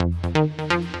Welcome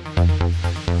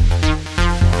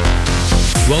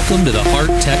to the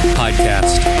Heart Tech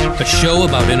Podcast, a show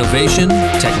about innovation,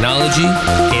 technology,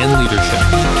 and leadership.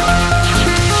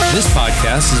 This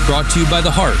podcast is brought to you by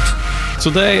The Heart.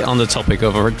 Today on the topic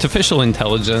of artificial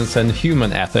intelligence and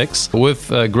human ethics with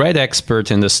a great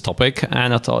expert in this topic,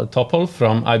 Anna Topol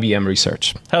from IBM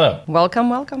Research. Hello.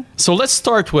 Welcome. So let's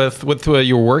start with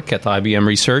your work at IBM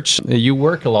Research. You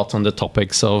work a lot on the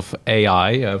topics of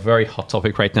AI, a very hot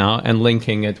topic right now, and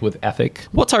linking it with ethics.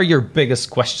 What are your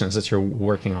biggest questions that you're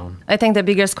working on? I think the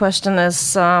biggest question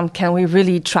is, can we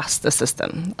really trust the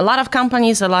system? A lot of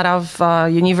companies, a lot of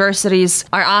universities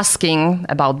are asking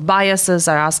about biases,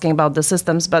 are asking about the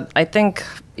systems, but I think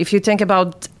if you think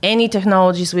about any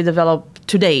technologies we develop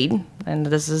today, and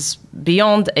this is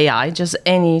beyond AI, just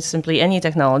simply any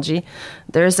technology,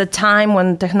 there's a time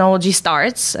when technology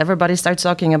starts, everybody starts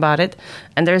talking about it,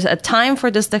 and there's a time for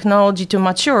this technology to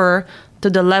mature to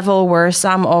the level where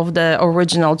some of the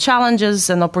original challenges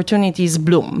and opportunities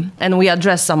bloom, and we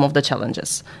address some of the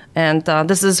challenges. And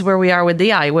this is where we are with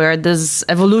AI, where this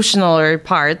evolutionary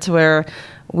part where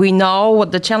we know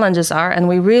what the challenges are, and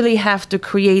we really have to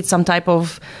create some type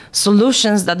of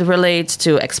solutions that relate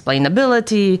to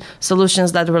explainability,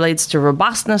 solutions that relate to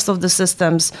robustness of the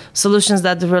systems, solutions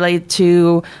that relate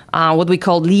to what we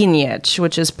call lineage,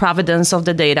 which is provenance of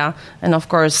the data, and of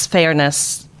course,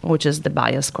 fairness, which is the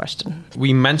bias question.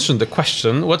 We mentioned the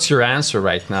question. What's your answer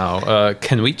right now?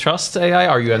 Can we trust AI?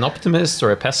 Are you an optimist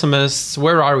or a pessimist?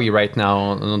 Where are we right now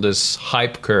on this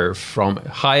hype curve from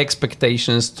high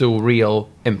expectations to real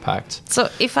impact? So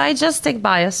if I just take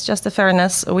bias, just the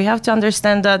fairness, we have to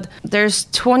understand that there's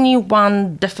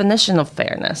 21 definition of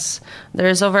fairness.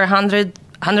 There's over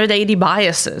 180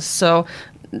 biases. So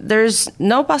there's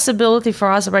no possibility for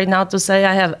us right now to say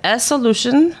I have a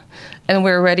solution and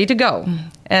we're ready to go.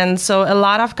 And so a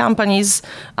lot of companies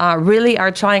really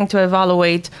are trying to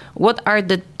evaluate what are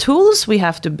the tools we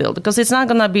have to build, because it's not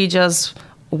going to be just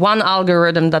one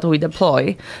algorithm that we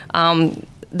deploy.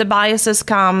 The biases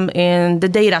come in the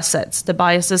data sets. The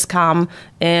biases come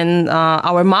in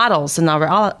our models and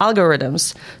our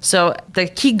algorithms. So the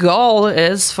key goal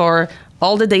is for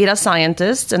all the data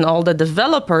scientists and all the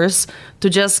developers to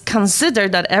just consider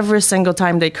that every single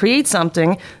time they create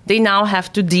something, they now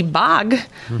have to debug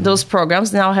those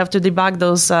programs, they now have to debug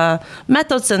those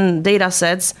methods and data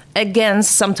sets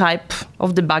against some type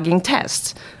of debugging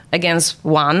test, against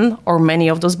one or many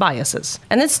of those biases.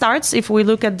 And it starts, if we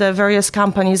look at the various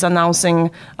companies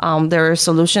announcing their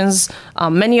solutions,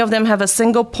 many of them have a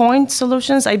single point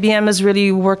solutions. IBM is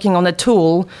really working on a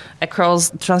tool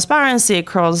across transparency,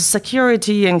 across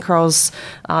security, and across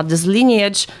this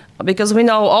lineage, because we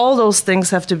know all those things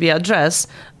have to be addressed,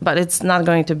 but it's not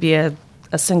going to be a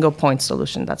single point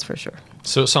solution, that's for sure.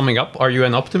 So summing up, are you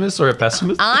an optimist or a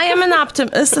pessimist? I am an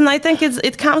optimist, and I think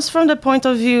it comes from the point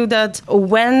of view that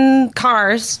when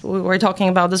cars, we were talking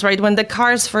about this, right? When the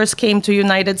cars first came to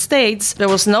United States, there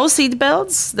was no seat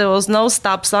belts, there was no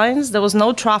stop signs, there was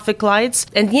no traffic lights.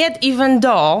 And yet, even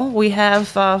though we have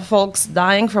folks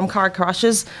dying from car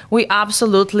crashes, we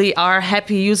absolutely are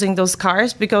happy using those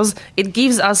cars because it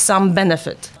gives us some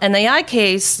benefit. In the AI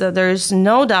case, there's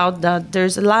no doubt that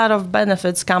there's a lot of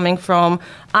benefits coming from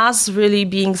us really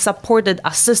being supported,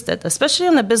 assisted, especially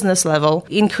on a business level,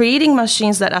 in creating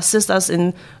machines that assist us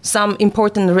in some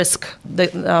important risk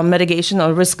mitigation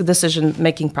or risk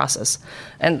decision-making process.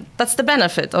 And that's the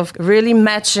benefit of really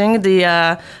matching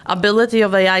the ability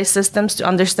of AI systems to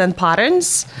understand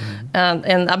patterns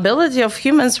and ability of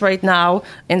humans right now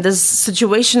in this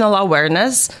situational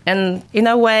awareness, and in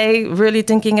a way really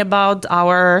thinking about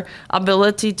our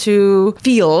ability to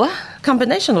feel.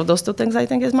 Combination of those two things, I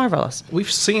think, is marvelous.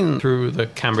 We've seen through the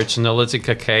Cambridge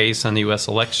Analytica case and the US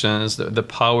elections the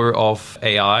power of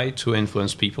AI to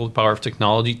influence people, the power of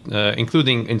technology,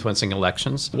 including influencing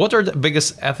elections. What are the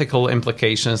biggest ethical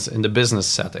implications in the business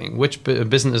setting? Which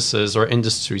businesses or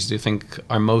industries do you think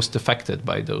are most affected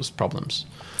by those problems?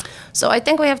 So I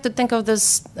think we have to think of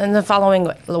this in the following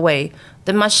way.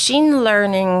 The machine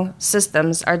learning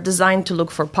systems are designed to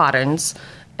look for patterns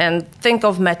and think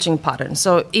of matching patterns.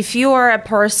 So if you are a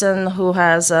person who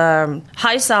has a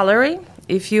high salary,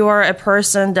 if you are a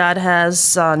person that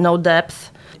has no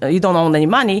depth, you don't own any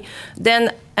money,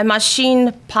 then a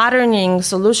machine patterning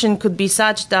solution could be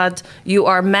such that you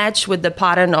are matched with the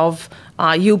pattern of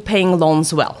you paying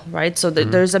loans well, right? So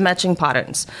there's a matching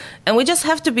patterns. And we just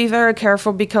have to be very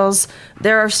careful because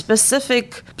there are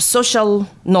specific social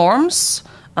norms,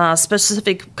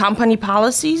 specific company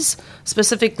policies,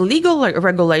 specific legal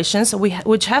regulations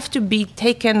which have to be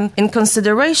taken in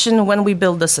consideration when we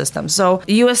build the system. So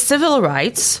U.S. civil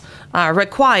rights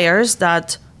requires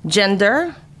that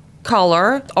gender,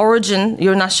 color, origin,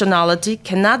 your nationality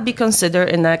cannot be considered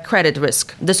in a credit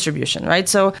risk distribution, right?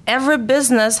 So every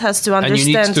business has to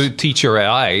understand. And you need to teach your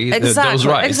AI those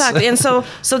rights. Exactly. And so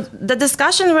the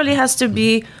discussion really has to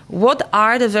be, what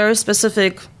are the very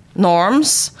specific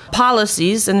norms,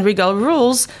 policies, and legal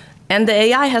rules, and the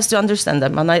AI has to understand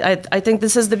them. And I think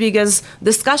this is the biggest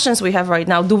discussions we have right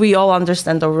now. Do we all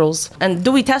understand the rules? And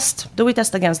do we test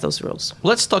against those rules?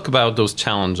 Let's talk about those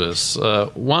challenges.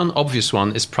 One obvious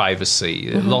one is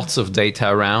privacy. Lots of data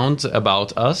around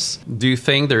about us. Do you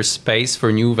think there's space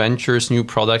for new ventures, new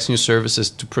products, new services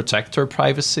to protect our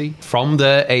privacy from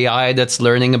the AI that's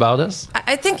learning about us?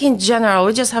 I think in general,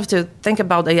 we just have to think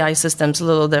about AI systems a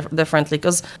little differently,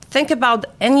 because think about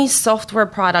any software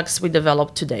products we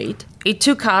develop to date. It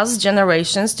took us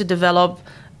generations to develop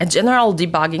a general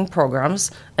debugging programs,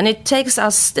 and it takes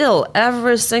us still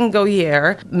every single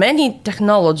year many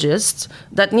technologists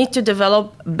that need to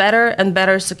develop better and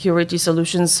better security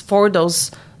solutions for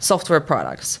those software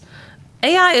products.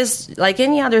 AI is like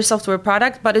any other software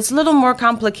product, but it's a little more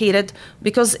complicated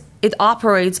because it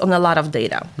operates on a lot of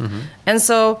data. And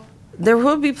so there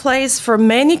will be place for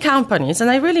many companies,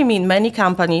 and I really mean many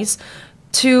companies,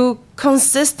 to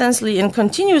consistently and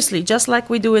continuously, just like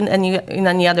we do in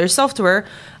any other software,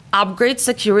 upgrade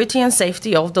security and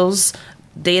safety of those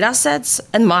data sets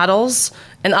and models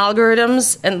and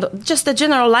algorithms and just the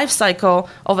general life cycle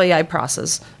of AI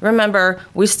process. Remember,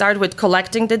 we start with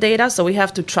collecting the data, so we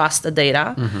have to trust the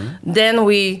data. Then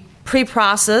we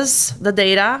pre-process the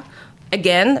data.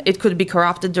 Again, it could be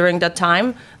corrupted during that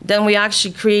time. Then we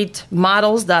actually create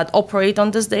models that operate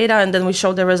on this data, and then we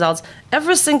show the results.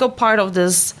 Every single part of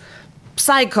this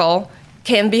cycle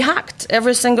can be hacked.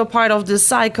 Every single part of this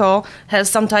cycle has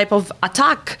some type of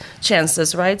attack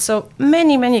chances, right? So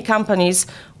many companies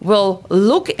will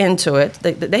look into it.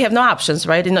 They have no options,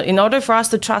 right? In order for us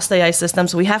to trust AI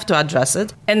systems, we have to address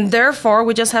it. And therefore,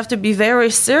 we just have to be very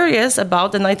serious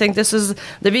about, and I think this is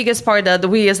the biggest part that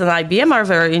we as an IBM are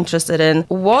very interested in,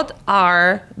 what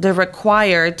are the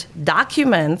required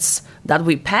documents that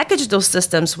we package those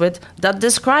systems with that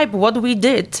describe what we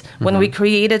did when we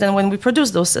created and when we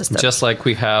produced those systems. Just like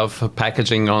we have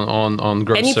packaging on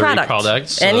grocery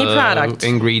products. Any product.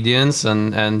 Ingredients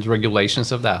and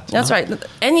regulations of that. That's right.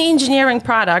 Any engineering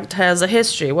product has a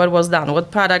history, what was done,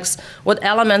 what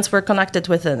elements were connected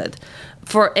within it.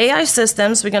 For AI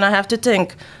systems, we're going to have to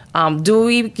think, do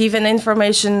we give an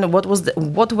information, what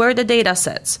were the data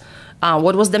sets?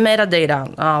 What was the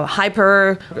metadata?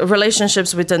 Hyper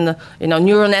relationships within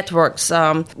neural networks.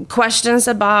 Questions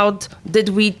about, did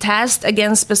we test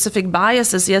against specific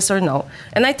biases, yes or no?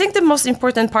 And I think the most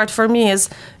important part for me is,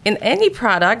 in any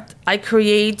product, I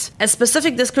create a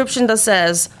specific description that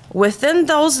says, within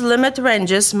those limit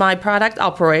ranges, my product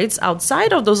operates.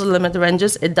 Outside of those limit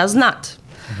ranges, it does not.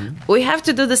 We have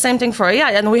to do the same thing for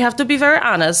AI, and we have to be very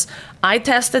honest. I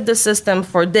tested the system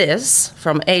for this,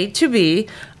 from A to B.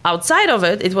 Outside of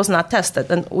it, it was not tested.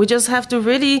 And we just have to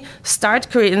really start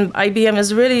creating. IBM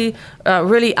is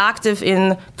really active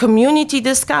in community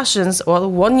discussions, or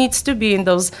what needs to be in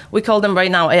those, we call them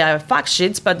right now AI fact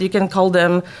sheets, but you can call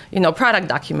them product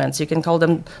documents. You can call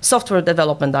them software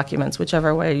development documents,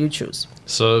 whichever way you choose.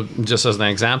 So just as an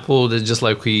example, just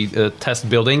like we test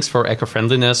buildings for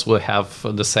eco-friendliness, we'll have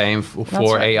the same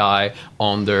for AI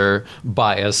on their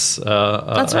bias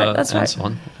That's right. and so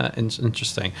on.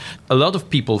 Interesting. A lot of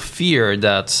people fear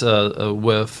that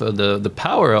with the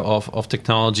power of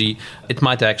technology, it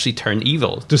might actually turn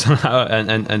evil to somehow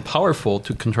and powerful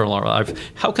to control our life.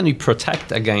 How can we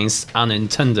protect against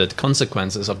unintended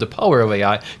consequences of the power of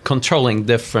AI controlling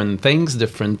different things,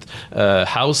 different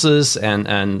houses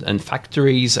and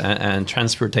factories and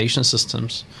transportation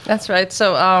systems? That's right.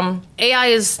 So AI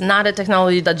is not a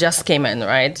technology that just came in,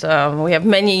 right? We have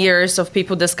many years of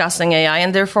people discussing AI,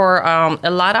 and therefore a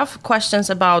lot of questions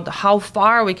about how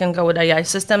far we can go with AI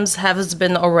systems has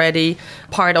been already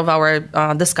part of our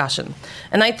discussion.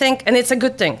 And I think, and it's a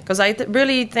good thing, because I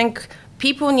really think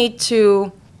people need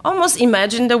to almost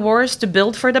imagine the worst to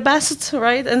build for the best,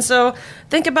 right? And so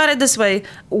think about it this way.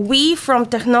 We, from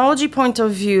technology point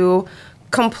of view,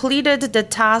 completed the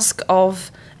task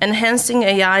of enhancing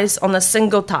AIs on a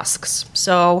single tasks.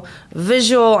 So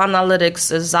visual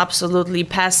analytics is absolutely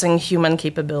passing human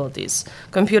capabilities.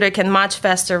 Computer can much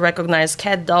faster recognize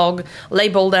cat, dog,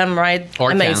 label them, right? Or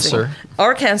amazing. Cancer.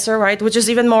 Or cancer, right? Which is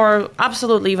even more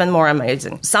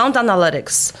amazing. Sound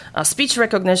analytics, speech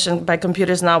recognition by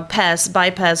computers now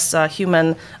bypass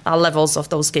human levels of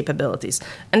those capabilities.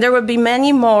 And there will be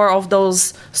many more of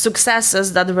those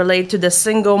successes that relate to the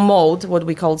single mode, what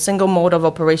we call single mode of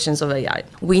operations of AI.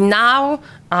 We now,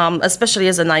 especially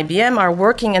as an IBM, are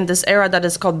working in this era that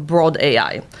is called broad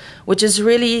AI, which is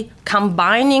really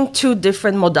combining two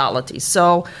different modalities. So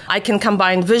I can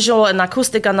combine visual and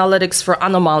acoustic analytics for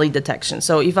anomaly detection.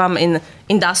 So if I'm in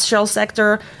industrial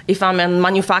sector, if I'm in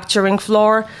manufacturing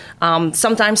floor,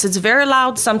 sometimes it's very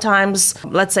loud, sometimes,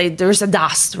 let's say, there's a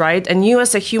dust, right? And you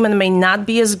as a human may not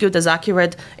be as good as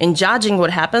accurate in judging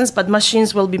what happens, but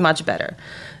machines will be much better.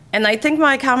 And I think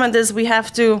my comment is we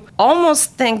have to almost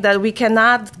think that we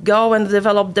cannot go and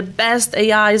develop the best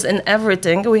AIs in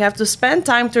everything. We have to spend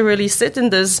time to really sit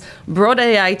in this broad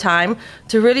AI time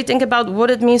to really think about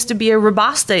what it means to be a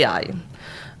robust AI.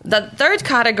 The third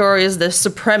category is the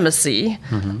supremacy,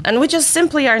 and we just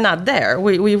simply are not there.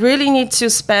 We really need to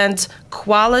spend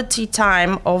quality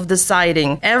time of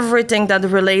deciding everything that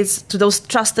relates to those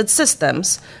trusted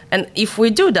systems. And if we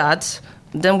do that,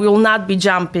 then we will not be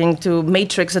jumping to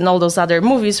Matrix and all those other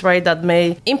movies, right, that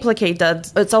may implicate that.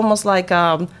 It's almost like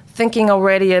thinking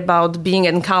already about being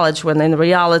in college when in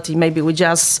reality maybe we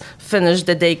just finished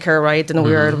the daycare, right, and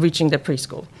we are reaching the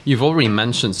preschool. You've already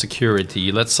mentioned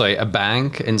security. Let's say a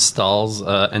bank installs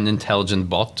an intelligent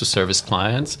bot to service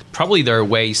clients. Probably there are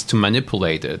ways to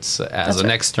manipulate it as an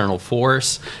external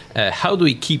force. How do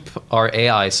we keep our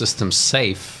AI systems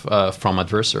safe from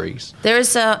adversaries?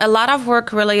 There's a lot of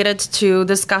work related to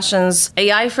discussions,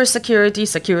 AI for security,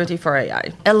 security for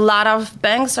AI. A lot of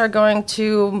banks are going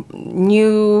to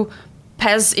new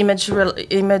PES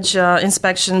image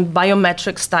inspection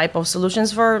biometrics type of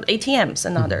solutions for ATMs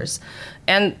and others.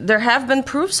 And there have been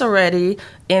proofs already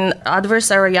in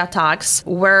adversary attacks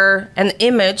where an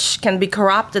image can be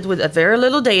corrupted with a very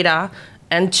little data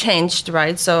and changed,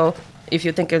 right? So if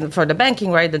you think for the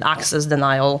banking, right, then access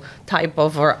denial type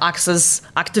of or access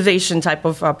activation type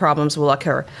of problems will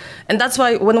occur. And that's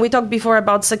why when we talked before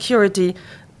about security,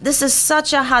 this is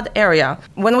such a hot area.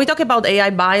 When we talk about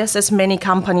AI biases, many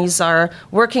companies are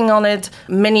working on it.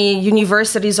 Many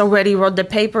universities already wrote the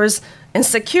papers. In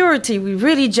security, we're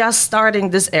really just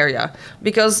starting this area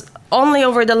because only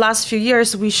over the last few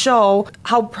years we show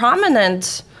how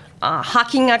prominent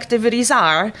hacking activities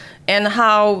are and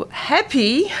how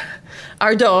happy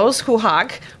are those who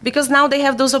hack because now they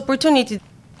have those opportunities.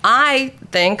 I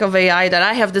think of AI that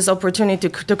I have this opportunity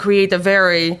to create a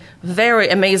very, very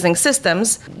amazing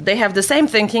systems. They have the same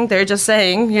thinking. They're just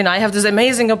saying, I have this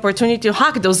amazing opportunity to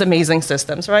hack those amazing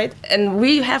systems, right? And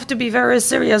we have to be very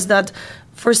serious that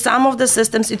for some of the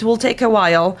systems, it will take a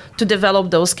while to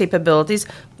develop those capabilities.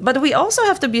 But we also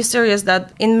have to be serious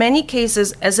that in many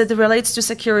cases, as it relates to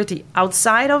security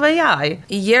outside of AI,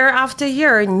 year after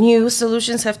year, new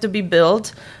solutions have to be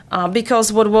built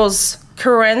because what was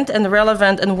current and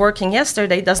relevant and working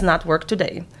yesterday does not work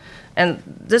today. And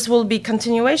this will be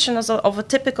continuation of a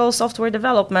typical software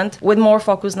development with more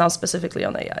focus now specifically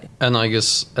on AI. And I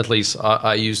guess, at least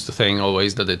I used to think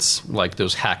always that it's like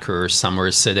those hackers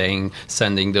somewhere sitting,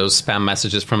 sending those spam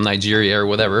messages from Nigeria or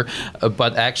whatever.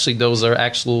 But actually, those are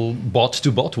actual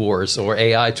bot-to-bot wars or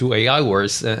AI-to-AI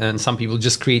wars. And some people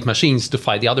just create machines to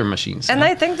fight the other machines. And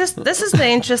I think this is the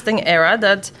interesting era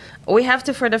that we have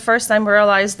to, for the first time,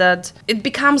 realize that it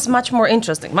becomes much more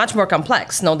interesting, much more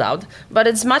complex, no doubt, but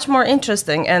it's much more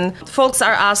interesting. And folks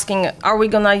are asking, are we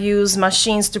going to use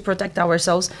machines to protect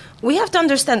ourselves? We have to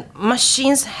understand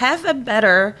machines have a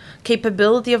better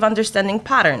capability of understanding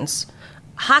patterns.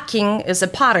 Hacking is a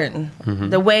pattern.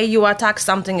 The way you attack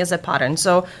something is a pattern.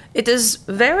 So it is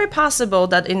very possible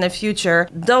that in the future,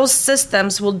 those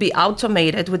systems will be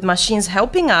automated with machines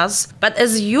helping us. But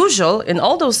as usual, in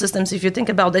all those systems, if you think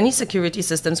about any security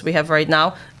systems we have right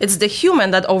now, it's the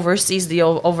human that oversees the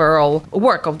overall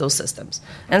work of those systems.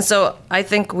 And so I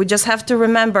think we just have to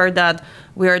remember that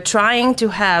we are trying to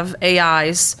have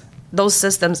AIs, those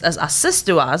systems, as assist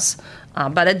to us.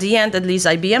 But at the end, at least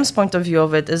IBM's point of view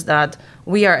of it is that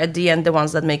we are at the end the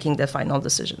ones that making the final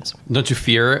decisions. Don't you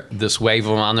fear this wave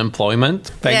of unemployment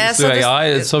thanks to AI?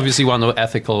 It's obviously one of the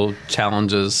ethical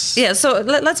challenges. Yeah, so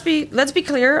let's be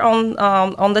clear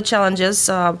on the challenges.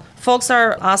 Folks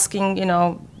are asking,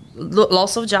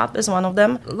 loss of job is one of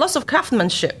them. Loss of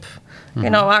craftsmanship.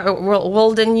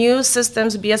 Will the new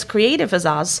systems be as creative as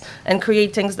us and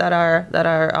create things that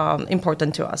are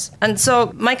important to us? And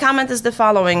so my comment is the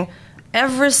following: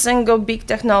 every single big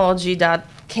technology that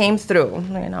came through,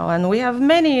 and we have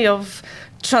many of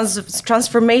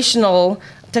transformational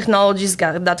technologies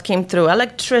that came through,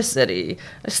 electricity,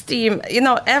 steam,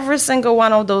 every single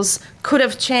one of those could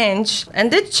have changed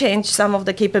and did change some of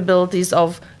the capabilities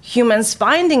of humans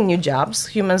finding new jobs,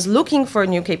 humans looking for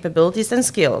new capabilities and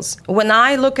skills. When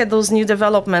I look at those new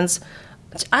developments,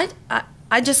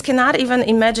 I just cannot even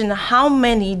imagine how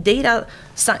many data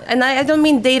and I don't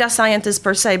mean data scientists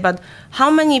per se, but how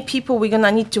many people we're going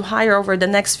to need to hire over the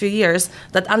next few years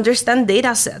that understand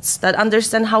data sets, that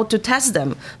understand how to test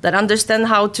them, that understand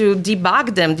how to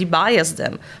debug them, debias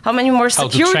them. How many more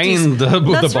securities? How to train the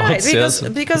That's bots, right, yes.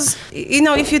 because,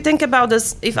 if you think about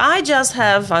this, if I just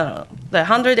have the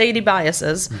 180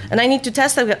 biases and I need to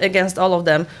test against all of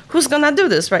them, who's going to do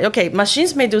this, right? Okay,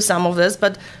 machines may do some of this,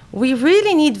 but we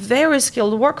really need very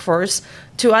skilled workforce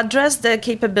to address the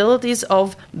capabilities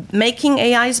of making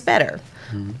AIs better.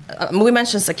 We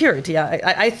mentioned security.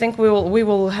 I think we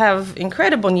will have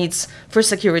incredible needs for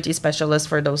security specialists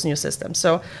for those new systems.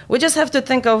 So we just have to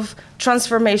think of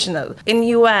transformation. In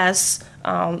US,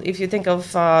 if you think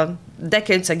of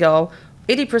decades ago,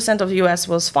 80% of US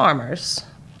was farmers.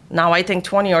 Now I think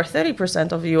 20 or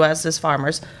 30% of US is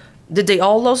farmers. Did they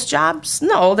all lose jobs?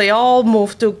 No, they all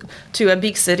moved to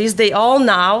big cities. They all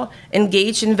now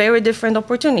engage in very different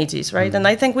opportunities, right? And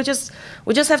I think we just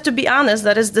have to be honest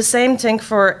that it's the same thing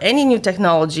for any new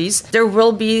technologies. There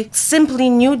will be simply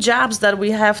new jobs that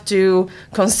we have to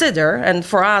consider. And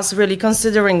for us, really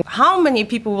considering how many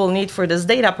people we'll need for this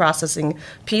data processing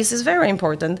piece is very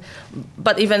important.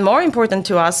 But even more important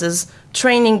to us is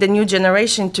training the new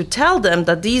generation to tell them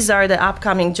that these are the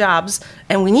upcoming jobs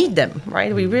and we need them,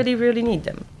 right? We really, really need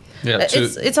them. Yeah,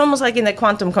 it's almost like in the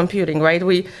quantum computing, right?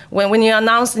 When you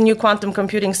announce the new quantum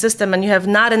computing system and you have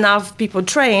not enough people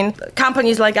trained,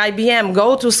 companies like IBM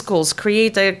go to schools,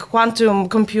 create a quantum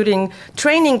computing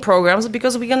training programs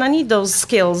because we're going to need those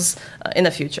skills in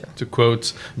the future. To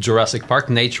quote Jurassic Park,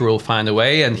 nature will find a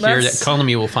way, and here the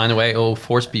economy will find a way. It will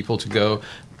force people to go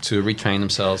to retrain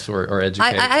themselves or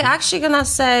educate. I actually gonna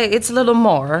say it's a little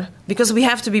more because we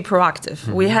have to be proactive.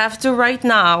 We have to right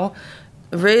now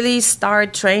really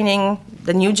start training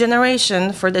the new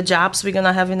generation for the jobs we're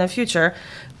gonna have in the future.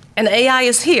 And AI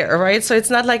is here, right? So it's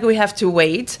not like we have to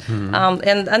wait.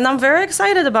 And I'm very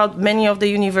excited about many of the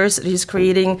universities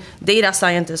creating data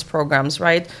scientist programs,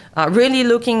 right? Really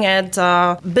looking at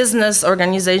business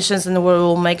organizations and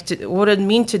what it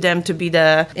mean to them to be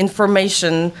the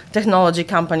information technology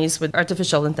companies with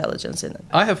artificial intelligence in it.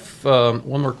 I have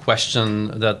one more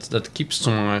question that keeps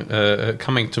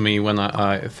coming to me when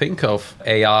I think of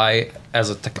AI as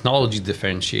a technology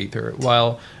differentiator.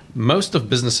 While most of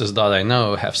businesses that I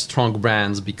know have strong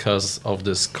brands because of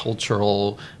this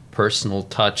cultural, personal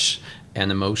touch and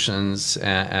emotions,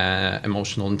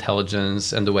 emotional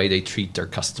intelligence, and the way they treat their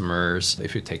customers.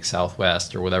 If you take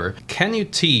Southwest or whatever, can you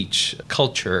teach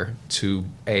culture to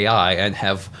AI and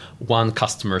have one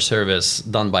customer service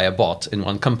done by a bot in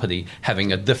one company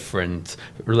having a different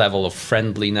level of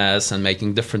friendliness and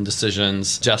making different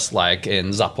decisions, just like in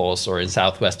Zappos or in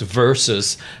Southwest,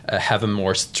 versus have a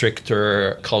more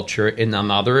stricter culture in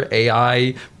another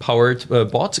AI-powered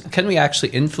bot? Can we actually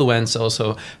influence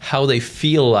also how they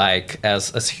feel like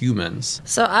as humans?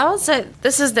 So I would say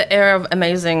this is the era of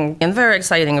amazing and very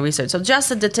exciting research. So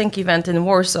just at the Think event in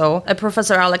Warsaw, a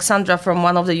Professor Alexandra from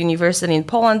one of the university in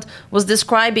Poland was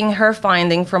describing her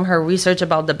finding from her research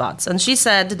about the bots. And she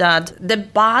said that the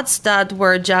bots that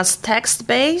were just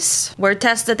text-based were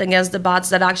tested against the bots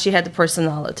that actually had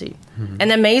personality.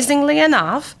 And amazingly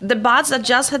enough, the bots that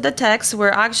just had the text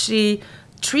were actually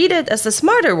treated as the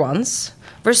smarter ones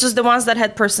versus the ones that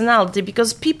had personality,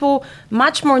 because people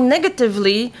much more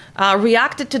negatively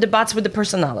reacted to the bots with the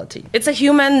personality. It's a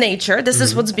human nature. This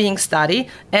is what's being studied.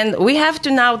 And we have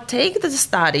to now take the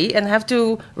study and have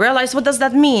to realize what does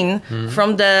that mean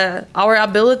from our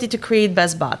ability to create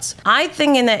best bots. I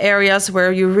think in the areas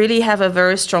where you really have a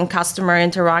very strong customer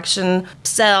interaction,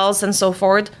 sales and so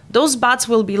forth, those bots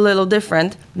will be a little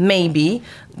different, maybe,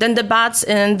 than the bots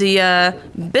in the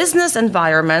business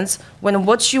environments when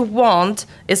what you want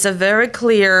is a very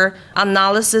clear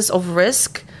analysis of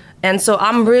risk. And so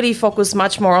I'm really focused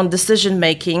much more on decision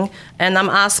making, and I'm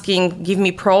asking, give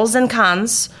me pros and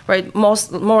cons, right?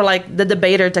 More like the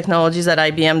debater technologies that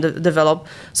IBM developed,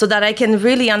 so that I can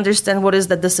really understand what is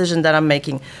the decision that I'm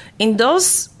making. In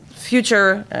those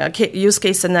future use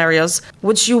case scenarios,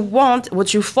 what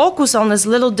you focus on is a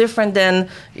little different than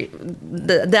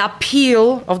the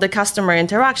appeal of the customer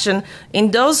interaction.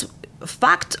 In those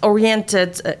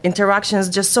fact-oriented interactions,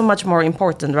 just so much more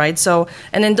important, right? So,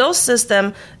 and in those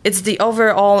systems, it's the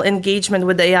overall engagement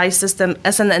with the AI system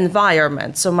as an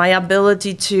environment. So my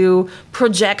ability to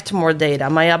project more data,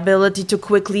 my ability to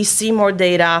quickly see more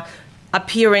data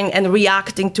appearing and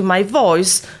reacting to my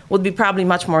voice would be probably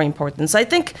much more important. So I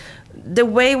think the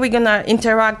way we're going to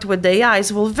interact with the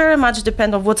AIs will very much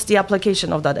depend on what's the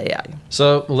application of that AI.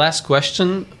 So last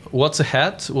question, what's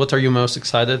ahead? What are you most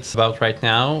excited about right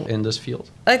now in this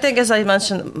field? I think, as I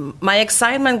mentioned, my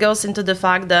excitement goes into the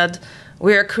fact that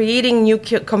We are creating new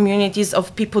communities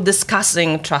of people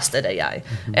discussing trusted AI.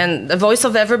 And the voice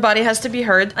of everybody has to be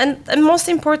heard. And most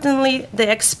importantly,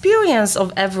 the experience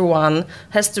of everyone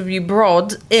has to be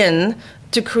brought in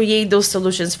to create those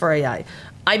solutions for AI.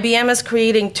 IBM is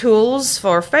creating tools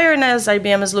for fairness.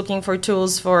 IBM is looking for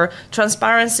tools for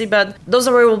transparency, but those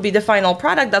will be the final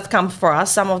product that come for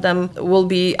us. Some of them will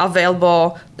be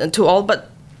available to all, but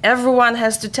everyone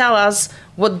has to tell us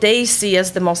what they see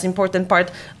as the most important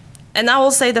part. And I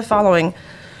will say the following.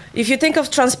 If you think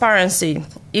of transparency,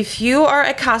 if you are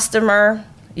a customer,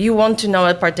 you want to know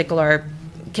a particular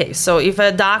case. So if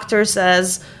a doctor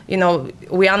says,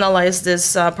 we analyze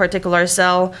this particular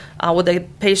cell, would the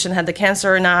patient have the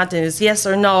cancer or not, and is yes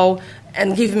or no,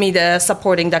 and give me the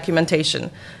supporting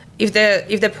documentation. If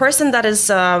the person that is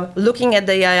looking at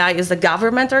the AI is a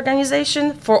government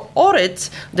organization, for audit,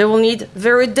 they will need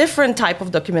very different type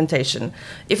of documentation.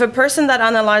 If a person that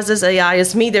analyzes AI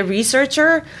is me, the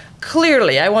researcher,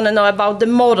 clearly I want to know about the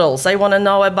models. I want to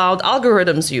know about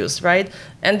algorithms used, right?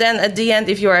 And then at the end,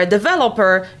 if you are a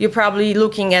developer, you're probably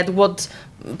looking at what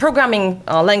programming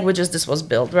languages this was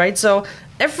built, right? So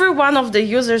every one of the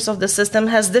users of the system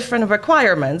has different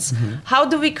requirements. How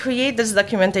do we create this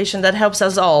documentation that helps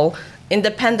us all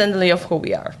independently of who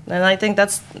we are? And I think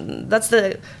that's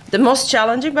the most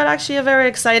challenging, but actually a very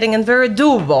exciting and very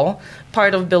doable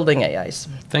part of building AIs.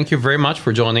 Thank you very much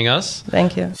for joining us.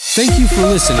 Thank you. Thank you for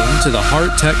listening to the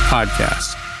Heart Tech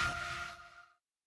Podcast.